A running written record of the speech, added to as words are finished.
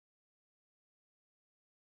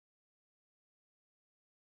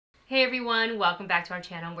Hey everyone, welcome back to our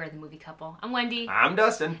channel, We're the Movie Couple. I'm Wendy. I'm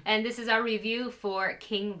Dustin. And this is our review for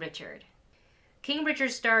King Richard. King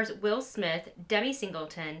Richard stars Will Smith, Demi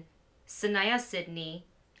Singleton, Saniyya Sidney,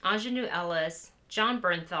 Aunjanue Ellis, Jon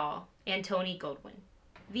Bernthal, and Tony Goldwyn.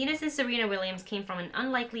 Venus and Serena Williams came from an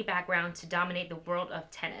unlikely background to dominate the world of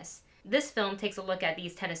tennis. This film takes a look at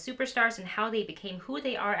these tennis superstars and how they became who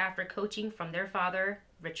they are after coaching from their father,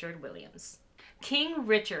 Richard Williams. King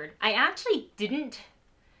Richard. I actually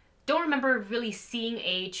don't remember really seeing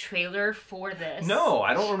a trailer for this. No,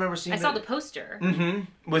 I don't remember seeing I saw the poster.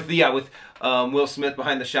 With Will Smith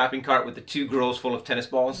behind the shopping cart with the two girls full of tennis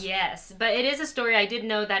balls. Yes, but it is a story. I did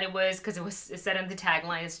know that it was, because it said in the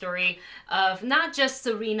tagline, a story of not just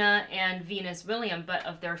Serena and Venus Williams, but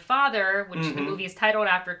of their father, which the movie is titled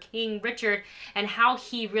after, King Richard, and how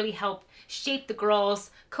he really helped shape the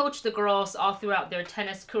girls, coach the girls all throughout their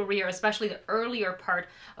tennis career, especially the earlier part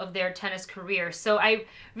of their tennis career. So I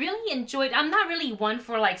really enjoyed, I'm not really one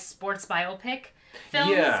for like sports biopic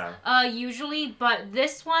films, usually, but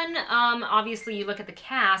this one, obviously you look at the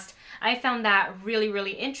cast, I found that really,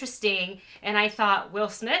 really interesting, and I thought, Will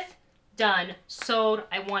Smith, done, sold,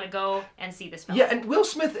 I want to go and see this film. Yeah, and Will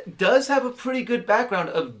Smith does have a pretty good background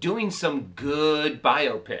of doing some good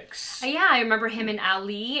biopics. Yeah, I remember him in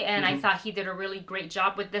Ali, and I thought he did a really great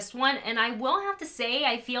job with this one, and I will have to say,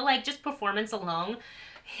 I feel like just performance alone,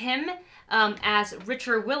 him as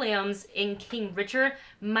Richard Williams in King Richard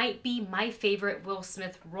might be my favorite Will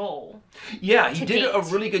Smith role. Yeah, he did a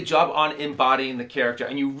really good job on embodying the character,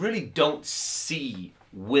 and you really don't see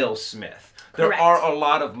Will Smith. There are a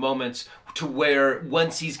lot of moments to where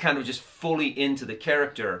once he's kind of just fully into the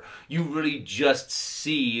character, you really just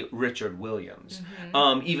see Richard Williams.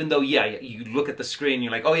 Even though, you look at the screen and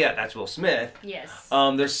you're like, oh yeah, that's Will Smith. Yes.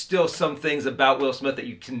 There's still some things about Will Smith that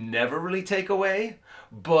you can never really take away.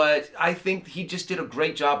 But I think he just did a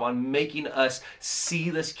great job on making us see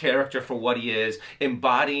this character for what he is,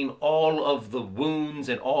 embodying all of the wounds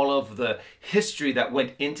and all of the history that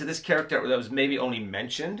went into this character that was maybe only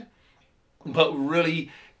mentioned, but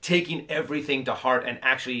really taking everything to heart and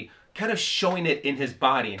actually kind of showing it in his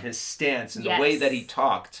body and his stance and the way that he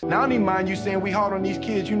talked. Now I don't even mind you saying we hard on these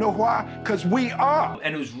kids. You know why? Because we are.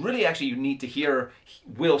 And it was really actually neat to hear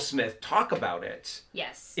Will Smith talk about it.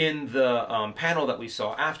 Yes. In the panel that we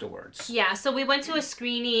saw afterwards. Yeah, so we went to a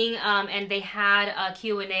screening and they had a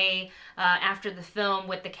Q&A after the film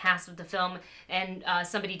with the cast of the film, and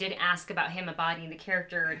somebody did ask about him embodying the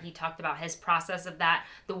character, and he talked about his process of that.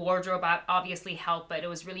 The wardrobe obviously helped, but it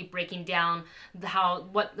was really breaking down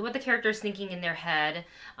what the character is thinking in their head,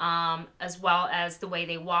 as well as the way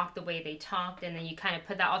they walked, the way they talked, and then you kind of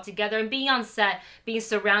put that all together. And being on set, being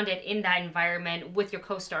surrounded in that environment with your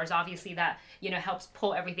co-stars, obviously that, helps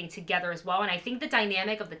pull everything together as well. And I think the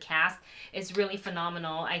dynamic of the cast is really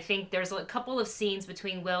phenomenal. I think there's a couple of scenes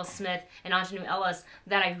between Will Smith and Aunjanue Ellis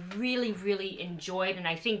that I really, really enjoyed, and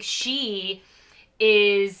I think she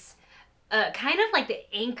is kind of like the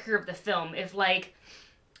anchor of the film.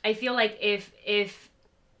 I feel like if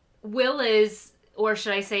Will is, or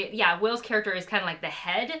should I say, Will's character is kind of like the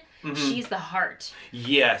head, she's the heart.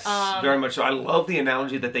 Yes, very much so. I love the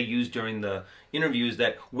analogy that they used during the interviews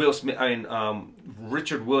that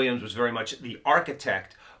Richard Williams was very much the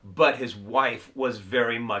architect, but his wife was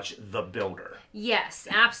very much the builder. Yes,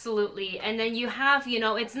 absolutely. And then you have,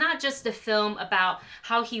 it's not just a film about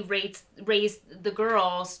how he raised the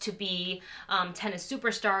girls to be tennis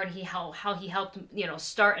superstar, and how he helped,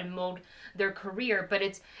 start and mold their career, but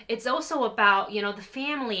it's also about, the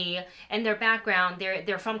family and their background.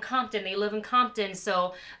 They're from Compton. They live in Compton,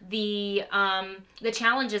 so the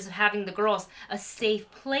challenges of having the girls a safe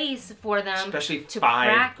place for them, especially to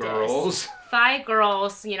five girls. 5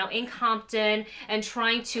 girls, in Compton, and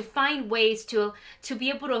trying to find ways to be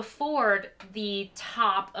able to afford the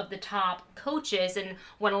top of the top coaches, and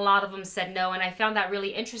when a lot of them said no. And I found that really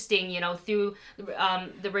interesting, through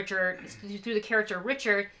through the character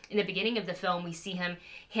Richard. In the beginning of the film, we see him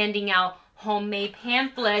handing out homemade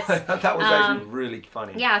pamphlets. That was actually really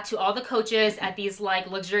funny. Yeah, to all the coaches at these like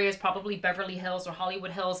luxurious, probably Beverly Hills or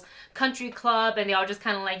Hollywood Hills country club, and they all just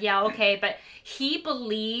kind of like, yeah, okay. But he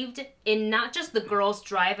believed in not just the girls'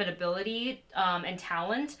 drive and ability and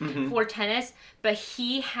talent for tennis, but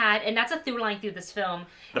he had, and that's a through line through this film,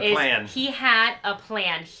 plan. He had a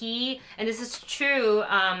plan. And this is true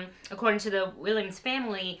according to the Williams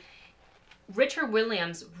family, Richard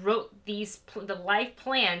Williams wrote the life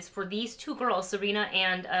plans for these 2 girls, Serena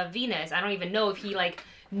and Venus. I don't even know if he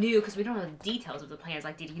knew, because we don't know the details of the plans.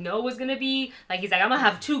 Did he know it was gonna be he's like, I'm gonna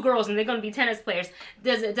have 2 girls and they're gonna be tennis players?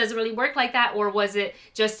 Does it really work like that, or was it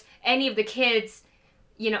just any of the kids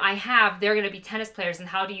they're going to be tennis players, and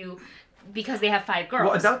how do you, because they have 5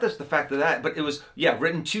 girls. Well, not just the fact of that, but it was,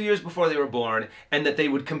 written 2 years before they were born, and that they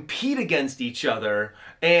would compete against each other,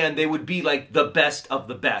 and they would be like the best of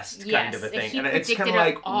the best kind of a thing. And it's kind of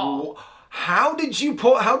like, how did you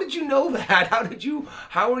know that?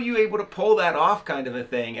 How were you able to pull that off kind of a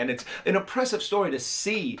thing? And it's an impressive story to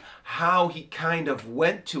see how he kind of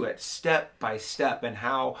went to it step by step, and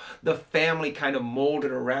how the family kind of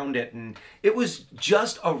molded around it. And it was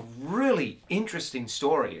just a really interesting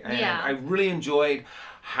story. And I really enjoyed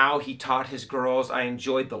how he taught his girls. I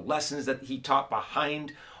enjoyed the lessons that he taught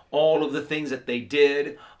behind all of the things that they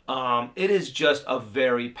did. It is just a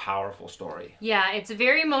very powerful story. Yeah, it's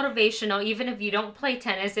very motivational. Even if you don't play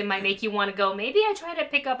tennis, it might make you want to go, maybe I try to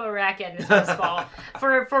pick up a racket this fall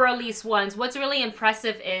for at least once. What's really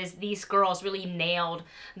impressive is these girls really nailed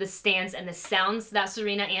the stance and the sounds that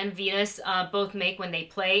Serena and Venus both make when they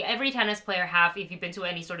play. Every tennis player if you've been to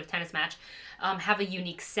any sort of tennis match, have a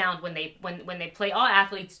unique sound when they play. All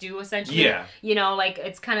athletes do, essentially. Yeah. Like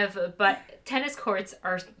it's kind of, but tennis courts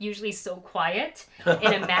are usually so quiet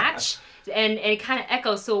in a match, and it kind of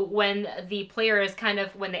echoes. So when the player is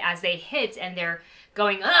as they hit and they're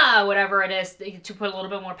going, whatever it is, to put a little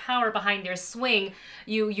bit more power behind their swing,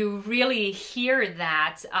 you really hear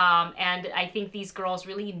that. And I think these girls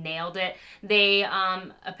really nailed it. They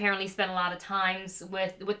apparently spent a lot of times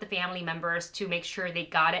with the family members to make sure they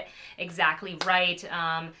got it exactly right.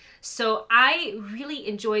 So I really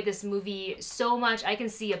enjoyed this movie so much. I can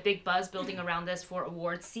see a big buzz building around this for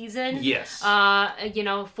awards season. Yes.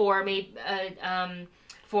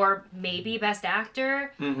 For maybe Best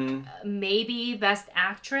Actor, maybe Best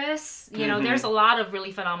Actress. There's a lot of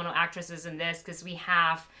really phenomenal actresses in this, because we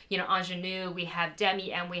have, Aunjanue, we have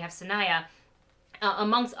Demi, and we have Saniyya,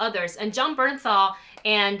 amongst others. And Jon Bernthal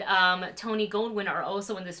and Tony Goldwyn are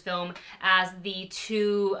also in this film as the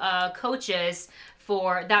 2 coaches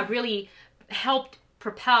that really helped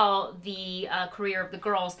propel the career of the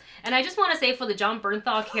girls. And I just want to say, for the Jon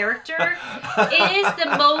Bernthal character, it is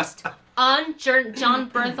the most Jon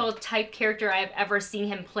Bernthal type character I've ever seen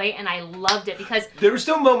him play, and I loved it, because there were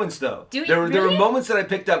still moments though. There were moments that I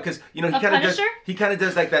picked up, because he kind of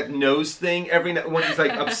does like that nose thing when he's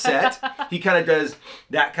like upset. He kind of does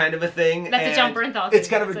that kind of a thing. That's a Jon Bernthal thing. It's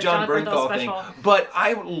kind of a Jon Bernthal thing. But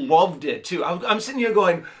I loved it too. I'm sitting here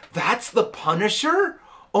going, that's the Punisher?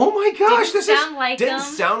 Oh my gosh, didn't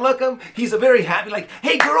sound like him. He's a very happy, like,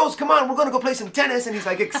 hey girls, come on, we're gonna go play some tennis, and he's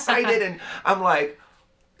like excited, and I'm like,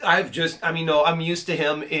 I'm used to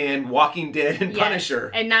him in Walking Dead and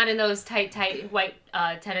Punisher. And not in those tight white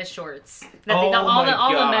tennis shorts that all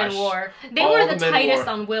the men wore. They were the tightest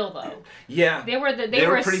on Will, though. Yeah. They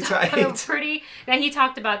were pretty tight. And he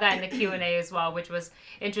talked about that in the Q&A as well, which was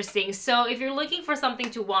interesting. So if you're looking for something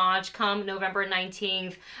to watch come November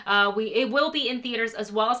 19th, it will be in theaters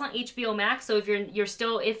as well as on HBO Max. So if you're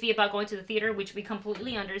still iffy about going to the theater, which we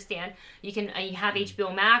completely understand, you have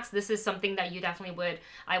HBO Max. This is something that you definitely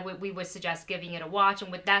we would suggest giving it a watch. And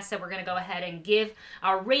with that said, we're going to go ahead and give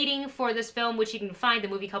our rating for this film, which you can find the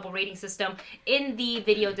Movie Couple rating system in the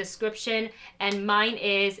video description. And mine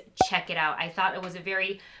is check it out. I thought it was a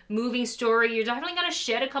very moving story. You're definitely going to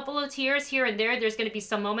shed a couple of tears here and there. There's going to be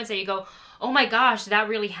some moments that you go, oh my gosh, that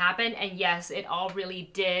really happened. And yes, it all really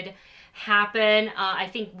did happen. I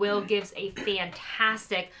think Will gives a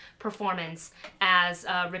fantastic performance as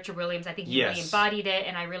Richard Williams. I think he really embodied it,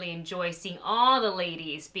 and I really enjoy seeing all the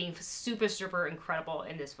ladies being super, super incredible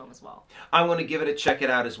in this film as well. I want to give it a check it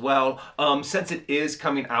out as well. Since it is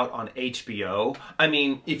coming out on HBO, I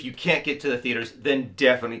mean, if you can't get to the theaters, then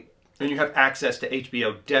definitely, and you have access to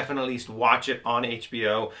HBO, definitely watch it on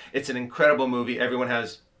HBO. It's an incredible movie. Everyone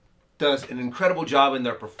does an incredible job in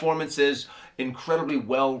their performances, incredibly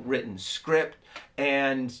well-written script,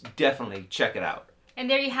 and definitely check it out. And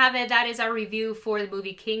there you have it. That is our review for the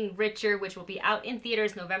movie King Richard, which will be out in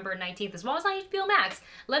theaters November 19th, as well as on HBO Max.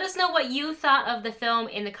 Let us know what you thought of the film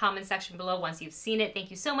in the comment section below once you've seen it. Thank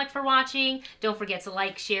you so much for watching. Don't forget to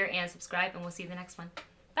like, share, and subscribe, and we'll see you in the next one.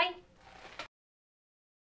 Bye!